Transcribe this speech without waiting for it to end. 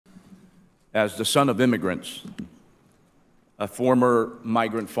As the son of immigrants, a former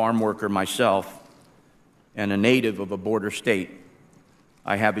migrant farm worker myself, and a native of a border state,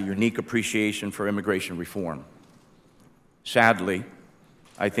 I have a unique appreciation for immigration reform. Sadly,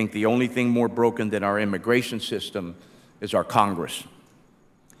 I think the only thing more broken than our immigration system is our Congress.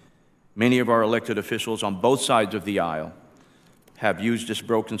 Many of our elected officials on both sides of the aisle have used this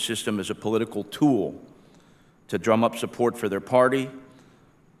broken system as a political tool to drum up support for their party,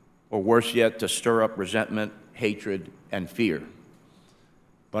 or worse yet, to stir up resentment, hatred, and fear.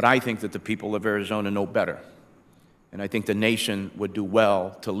 But I think that the people of Arizona know better, and I think the nation would do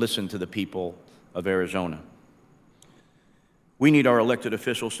well to listen to the people of Arizona. We need our elected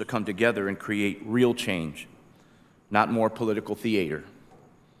officials to come together and create real change, not more political theater.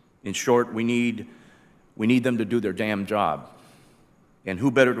 In short, we need them to do their damn job. And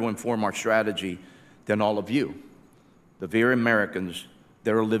who better to inform our strategy than all of you, the very Americans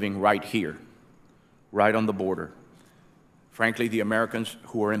that are living right here, right on the border. Frankly, the Americans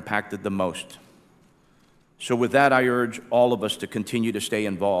who are impacted the most. So with that, I urge all of us to continue to stay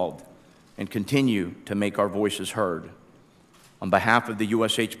involved and continue to make our voices heard. On behalf of the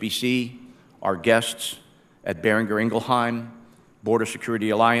USHBC, our guests at Beringer Ingelheim, Border Security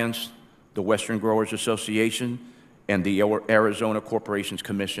Alliance, the Western Growers Association, and the Arizona Corporations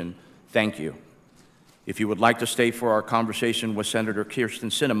Commission, thank you. If you would like to stay for our conversation with Senator Kyrsten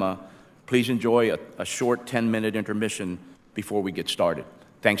Sinema, please enjoy a short 10-minute intermission before we get started.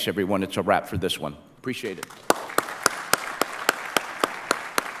 Thanks, everyone. It's a wrap for this one. Appreciate it.